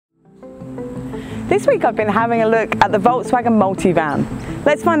This week I've been having a look at the Volkswagen Multivan.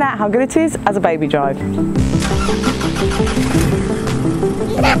 Let's find out how good it is as a baby drive.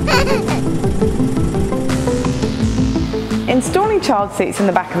 Installing child seats in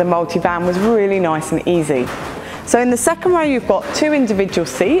the back of the Multivan was really nice and easy. So in the second row you've got two individual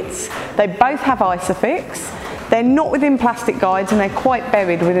seats. They both have Isofix. They're not within plastic guides and they're quite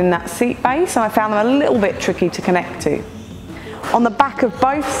buried within that seat base, and I found them a little bit tricky to connect to. On the back of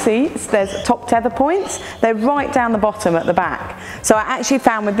both seats there's top tether points. They're right down the bottom at the back. So I actually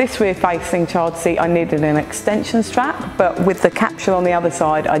found with this rear facing child seat I needed an extension strap, but with the capsule on the other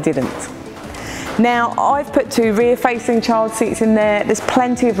side I didn't. Now I've put two rear facing child seats in there. There's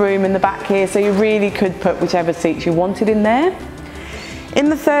plenty of room in the back here, so you really could put whichever seats you wanted in there. In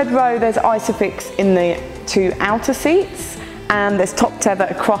the third row there's Isofix in the two outer seats, and there's top tether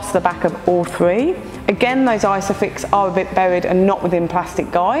across the back of all three. Again, those Isofix are a bit buried and not within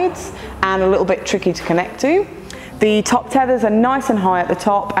plastic guides and a little bit tricky to connect to. The top tethers are nice and high at the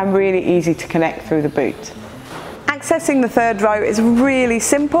top and really easy to connect through the boot. Accessing the third row is really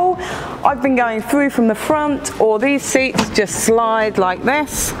simple. I've been going through from the front, or these seats just slide like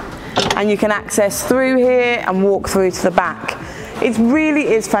this and you can access through here and walk through to the back. It really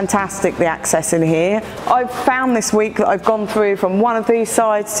is fantastic, the access in here. I've found this week that I've gone through from one of these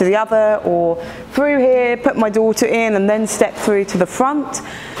sides to the other, or through here, put my daughter in and then step through to the front.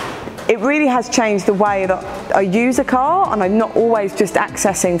 It really has changed the way that I use a car, and I'm not always just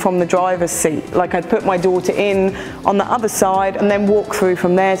accessing from the driver's seat. Like I'd put my daughter in on the other side and then walk through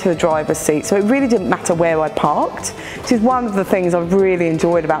from there to the driver's seat. So it really didn't matter where I parked, which is one of the things I've really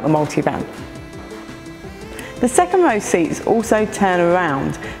enjoyed about the Multivan. The second row seats also turn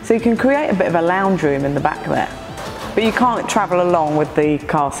around, so you can create a bit of a lounge room in the back there. But you can't travel along with the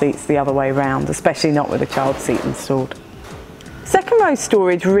car seats the other way round, especially not with a child seat installed. Second row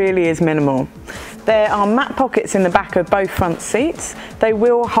storage really is minimal. There are mat pockets in the back of both front seats. They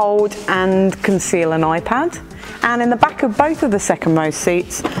will hold and conceal an iPad. And in the back of both of the second row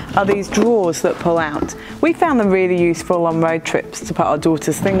seats are these drawers that pull out. We found them really useful on road trips to put our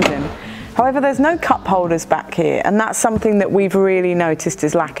daughter's things in. However, there's no cup holders back here, and that's something that we've really noticed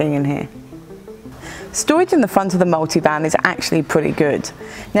is lacking in here. Storage in the front of the Multivan is actually pretty good.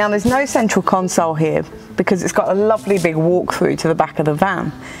 Now there's no central console here because it's got a lovely big walk-through to the back of the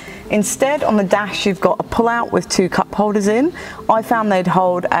van. Instead, on the dash you've got a pull-out with two cup holders in. I found they'd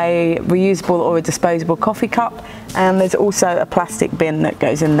hold a reusable or a disposable coffee cup, and there's also a plastic bin that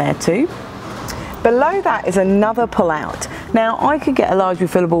goes in there too. Below that is another pull-out. Now I could get a large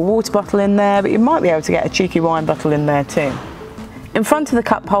refillable water bottle in there, but you might be able to get a cheeky wine bottle in there too. In front of the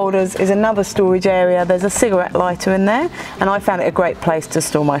cup holders is another storage area. There's a cigarette lighter in there, and I found it a great place to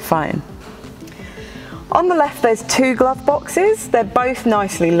store my phone. On the left there's two glove boxes. They're both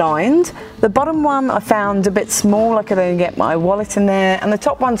nicely lined. The bottom one I found a bit small. I could only get my wallet in there, and the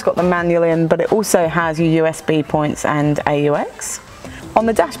top one's got the manual in, but it also has your USB points and AUX. On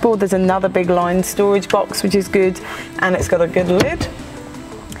the dashboard there's another big lined storage box, which is good, and it's got a good lid.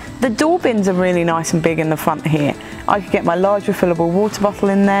 The door bins are really nice and big in the front here. I could get my large refillable water bottle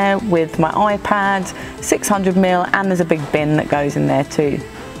in there with my iPad, 600ml, and there's a big bin that goes in there too.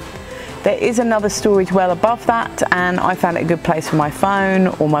 There is another storage well above that, and I found it a good place for my phone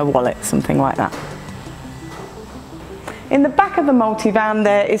or my wallet, something like that. In the back of the Multivan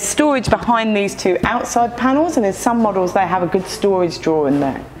there is storage behind these two outside panels, and in some models they have a good storage drawer in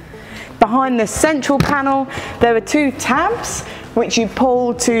there. Behind this central panel there are two tabs which you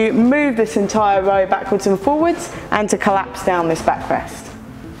pull to move this entire row backwards and forwards and to collapse down this backrest.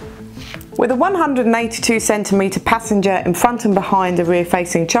 With a 182cm passenger in front and behind a rear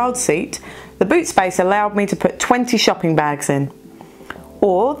facing child seat, the boot space allowed me to put 20 shopping bags in,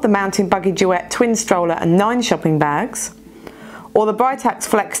 or the Mountain Buggy Duet twin stroller and 9 shopping bags, or the Britax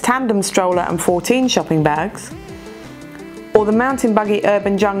Flex tandem stroller and 14 shopping bags, or the Mountain Buggy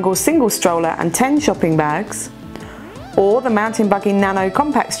Urban Jungle single stroller and 10 shopping bags, or the Mountain Buggy Nano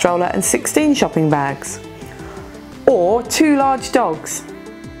compact stroller and 16 shopping bags, or 2 large dogs.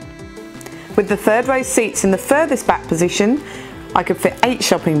 With the third row seats in the furthest back position, I could fit 8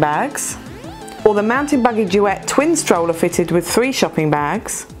 shopping bags, or the Mountain Buggy Duet twin stroller fitted with 3 shopping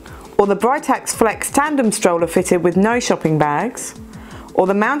bags, or the Britax Flex tandem stroller fitted with no shopping bags, or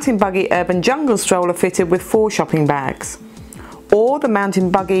the Mountain Buggy Urban Jungle stroller fitted with 4 shopping bags, or the Mountain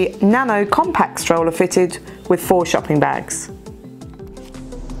Buggy Nano compact stroller fitted with 4 shopping bags.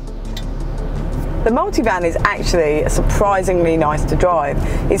 The Multivan is actually surprisingly nice to drive.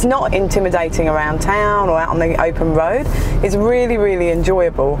 It's not intimidating around town or out on the open road. It's really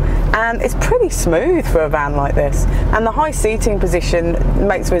enjoyable, and it's pretty smooth for a van like this, and the high seating position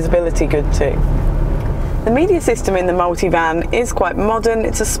makes visibility good too. The media system in the Multivan is quite modern.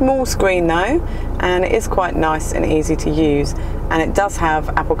 It's a small screen though, and it is quite nice and easy to use, and it does have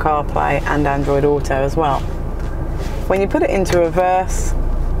Apple CarPlay and Android Auto as well. When you put it into reverse,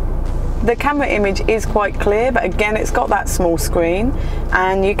 the camera image is quite clear, but again it's got that small screen,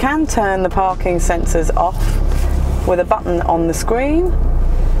 and you can turn the parking sensors off with a button on the screen,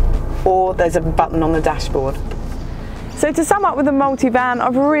 or there's a button on the dashboard. So to sum up with the Multivan,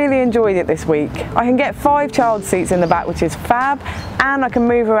 I've really enjoyed it this week. I can get 5 child seats in the back, which is fab, and I can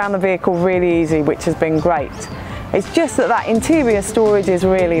move around the vehicle really easy, which has been great. It's just that interior storage is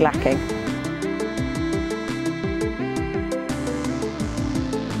really lacking.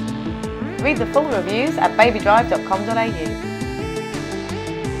 Read the full reviews at BabyDrive.com.au.